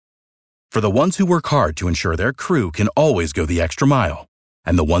For the ones who work hard to ensure their crew can always go the extra mile,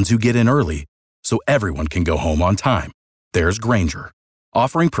 and the ones who get in early so everyone can go home on time, there's Grainger,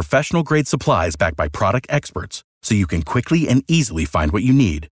 offering professional-grade supplies backed by product experts so you can quickly and easily find what you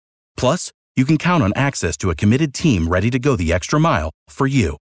need. Plus, you can count on access to a committed team ready to go the extra mile for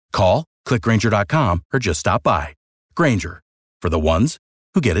you. Call, click Grainger.com, or just stop by. Grainger, for the ones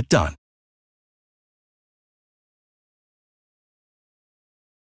who get it done.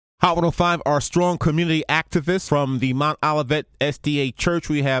 Hot 105, our strong community activists from the Mount Olivet SDA Church.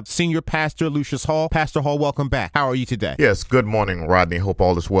 We have Senior Pastor Lucius Hall. Pastor Hall, welcome back. How are you today? Yes, good morning, Rodney. Hope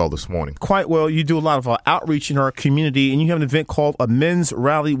all is well this morning. Quite well. You do a lot of outreach in our community, and you have an event called a Men's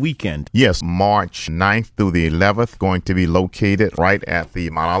Rally Weekend. Yes, March 9th through the 11th, going to be located right at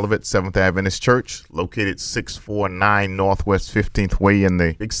the Mount Olivet Seventh Adventist Church, located 649 Northwest 15th Way in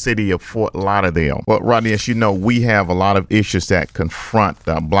the big city of Fort Lauderdale. Well, Rodney, as you know, we have a lot of issues that confront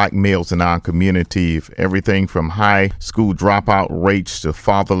black males in our community, everything from high school dropout rates to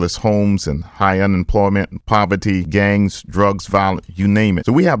fatherless homes and high unemployment, poverty, gangs, drugs, violence, you name it.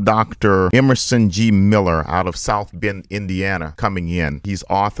 So we have Dr. Emerson G. Miller out of South Bend, Indiana, coming in. He's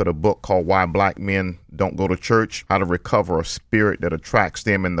authored a book called Why Black Men Don't Go to Church, How to Recover a Spirit That Attracts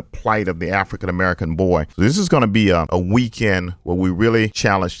Them and the Plight of the African-American Boy. So this is going to be a weekend where we really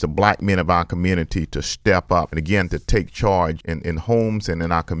challenge the black men of our community to step up and again to take charge in homes and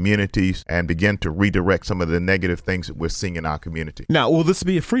in our communities and begin to redirect some of the negative things that we're seeing in our community. Now, will this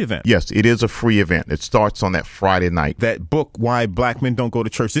be a free event? Yes, it is a free event. It starts on that Friday night. That book, Why Black Men Don't Go to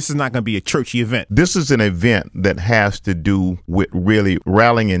Church, this is not going to be a churchy event. This is an event that has to do with really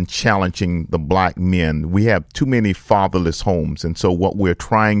rallying and challenging the black men. We have too many fatherless homes. And so what we're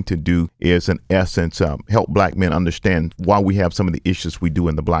trying to do is, in essence, help black men understand why we have some of the issues we do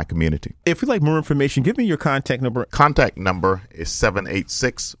in the black community. If you'd like more information, give me your contact number. Contact number is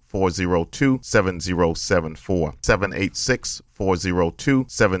 786-402-7074.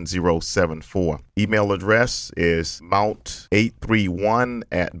 786-402-7074. Email address is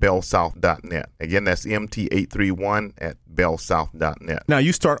mount831@bellsouth.net. Again, that's mt831@bellsouth.net. Now,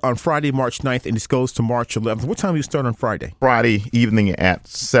 you start on Friday, March 9th, and this goes to March 11th. What time do you start on Friday? Friday evening at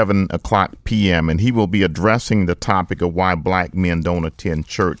 7 o'clock p.m., and he will be addressing the topic of why black men don't attend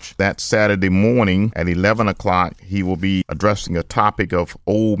church. That Saturday morning at 11 o'clock, he will be addressing a topic of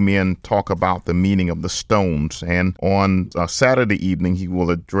old men talk about the meaning of the stones. And on Saturday evening, he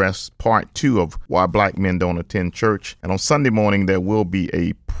will address part 2 of why black men don't attend church. And on Sunday morning, there will be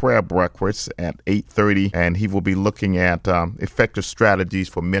a prayer breakfast at 8:30, and he will be looking at effective strategies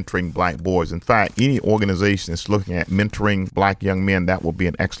for mentoring black boys. In fact, any organization that's looking at mentoring black young men, that will be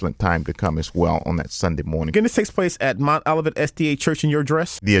an excellent time to come as well on that Sunday morning. Again, this takes place at Mount Olivet SDA Church, and your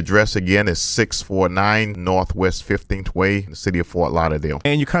address? The address again is 649 Northwest 15th Way in the city of Fort Lauderdale.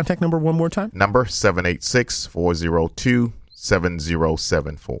 And your contact number one more time? Number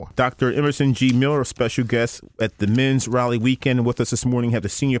 786-402-7074. Dr. Emerson G. Miller, a special guest at the Men's Rally Weekend. With us this morning, have the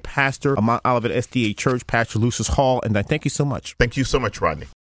senior pastor of Mount Olivet SDA Church, Pastor Lucius Hall, and I thank you so much. Thank you so much, Rodney.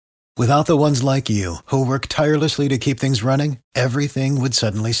 Without the ones like you, who work tirelessly to keep things running, everything would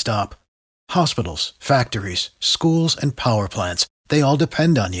suddenly stop. Hospitals, factories, schools, and power plants, they all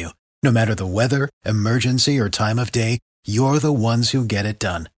depend on you. No matter the weather, emergency, or time of day, you're the ones who get it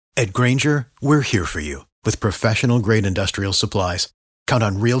done. At Grainger, we're here for you with professional-grade industrial supplies. Count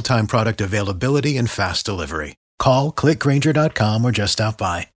on real-time product availability and fast delivery. Call, click Grainger.com, or just stop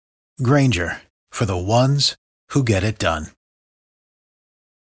by. Grainger, for the ones who get it done.